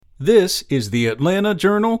This is the Atlanta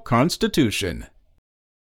Journal-Constitution.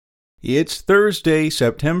 It's Thursday,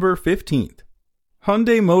 September 15th.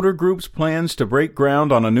 Hyundai Motor Group's plans to break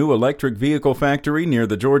ground on a new electric vehicle factory near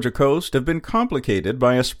the Georgia coast have been complicated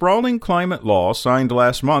by a sprawling climate law signed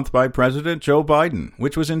last month by President Joe Biden,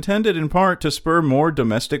 which was intended in part to spur more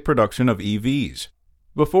domestic production of EVs.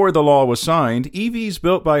 Before the law was signed, EVs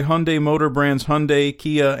built by Hyundai motor brands Hyundai,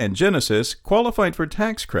 Kia, and Genesis qualified for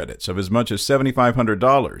tax credits of as much as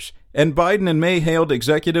 $7,500, and Biden in May hailed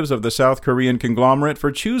executives of the South Korean conglomerate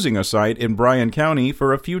for choosing a site in Bryan County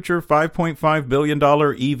for a future $5.5 billion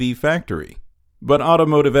EV factory. But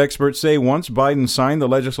automotive experts say once Biden signed the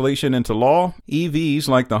legislation into law, EVs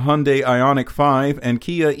like the Hyundai Ioniq 5 and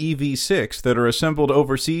Kia EV6 that are assembled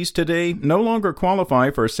overseas today no longer qualify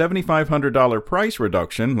for a $7,500 price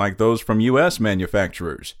reduction like those from U.S.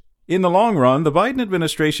 manufacturers. In the long run, the Biden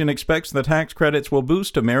administration expects the tax credits will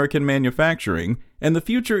boost American manufacturing, and the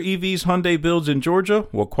future EVs Hyundai builds in Georgia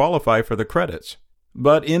will qualify for the credits.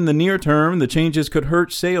 But in the near term, the changes could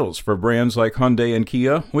hurt sales for brands like Hyundai and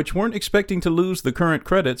Kia, which weren't expecting to lose the current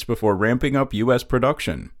credits before ramping up U.S.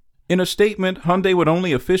 production. In a statement, Hyundai would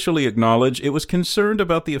only officially acknowledge it was concerned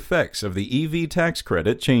about the effects of the EV tax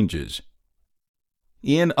credit changes.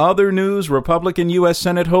 In other news, Republican U.S.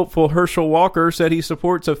 Senate hopeful Herschel Walker said he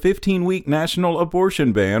supports a 15-week national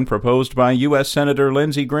abortion ban proposed by U.S. Senator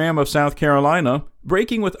Lindsey Graham of South Carolina,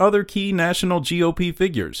 breaking with other key national GOP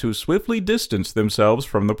figures who swiftly distanced themselves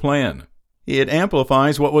from the plan. It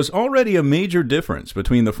amplifies what was already a major difference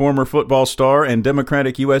between the former football star and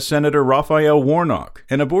Democratic U.S. Senator Raphael Warnock,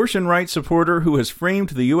 an abortion rights supporter who has framed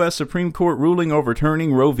the U.S. Supreme Court ruling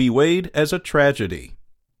overturning Roe v. Wade as a tragedy.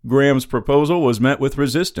 Graham's proposal was met with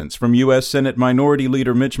resistance from U.S. Senate Minority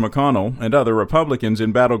Leader Mitch McConnell and other Republicans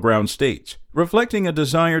in battleground states, reflecting a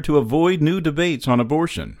desire to avoid new debates on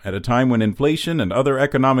abortion at a time when inflation and other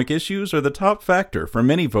economic issues are the top factor for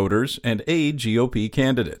many voters and aid GOP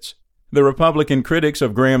candidates. The Republican critics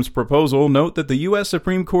of Graham's proposal note that the U.S.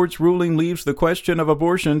 Supreme Court's ruling leaves the question of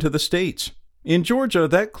abortion to the states. In Georgia,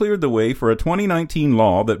 that cleared the way for a 2019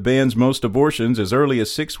 law that bans most abortions as early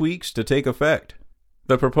as 6 weeks to take effect.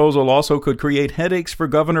 The proposal also could create headaches for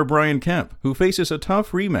Governor Brian Kemp, who faces a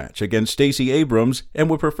tough rematch against Stacey Abrams and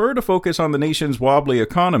would prefer to focus on the nation's wobbly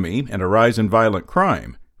economy and a rise in violent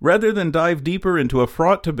crime, rather than dive deeper into a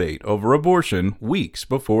fraught debate over abortion weeks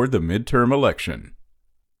before the midterm election.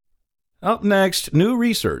 Up next, new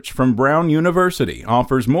research from Brown University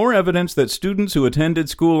offers more evidence that students who attended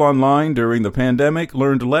school online during the pandemic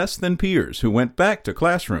learned less than peers who went back to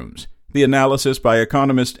classrooms. The analysis by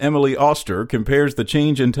economist Emily Oster compares the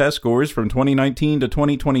change in test scores from 2019 to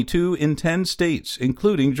 2022 in 10 states,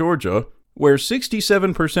 including Georgia, where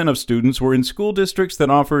 67% of students were in school districts that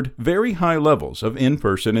offered very high levels of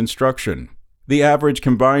in-person instruction. The average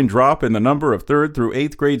combined drop in the number of 3rd through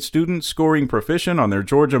 8th grade students scoring proficient on their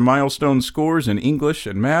Georgia milestone scores in English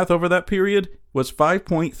and math over that period was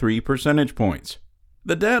 5.3 percentage points.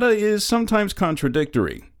 The data is sometimes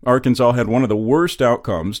contradictory. Arkansas had one of the worst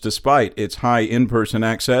outcomes despite its high in-person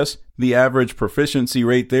access. The average proficiency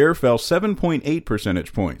rate there fell 7.8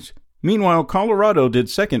 percentage points. Meanwhile, Colorado did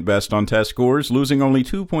second best on test scores, losing only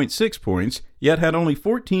 2.6 points, yet had only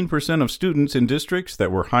 14% of students in districts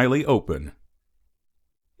that were highly open.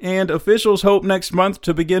 And officials hope next month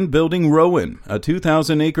to begin building Rowen, a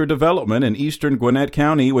 2,000-acre development in eastern Gwinnett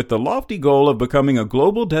County with the lofty goal of becoming a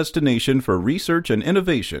global destination for research and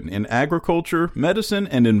innovation in agriculture, medicine,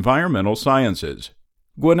 and environmental sciences.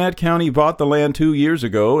 Gwinnett County bought the land 2 years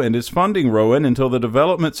ago and is funding Rowen until the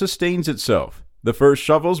development sustains itself. The first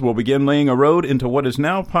shovels will begin laying a road into what is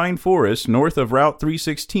now pine forest north of Route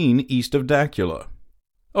 316 east of Dacula.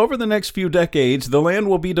 Over the next few decades, the land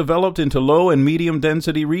will be developed into low and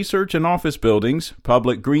medium-density research and office buildings,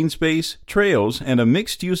 public green space, trails, and a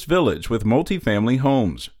mixed-use village with multifamily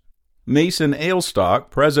homes. Mason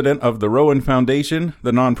Ailstock, president of the Rowen Foundation,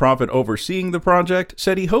 the nonprofit overseeing the project,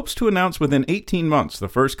 said he hopes to announce within 18 months the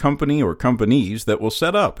first company or companies that will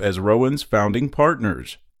set up as Rowen's founding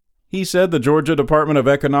partners. He said the Georgia Department of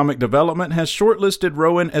Economic Development has shortlisted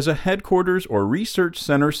Rowen as a headquarters or research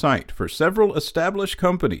center site for several established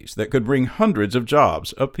companies that could bring hundreds of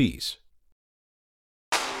jobs apiece.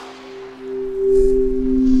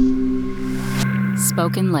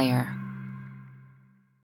 Spoken Layer.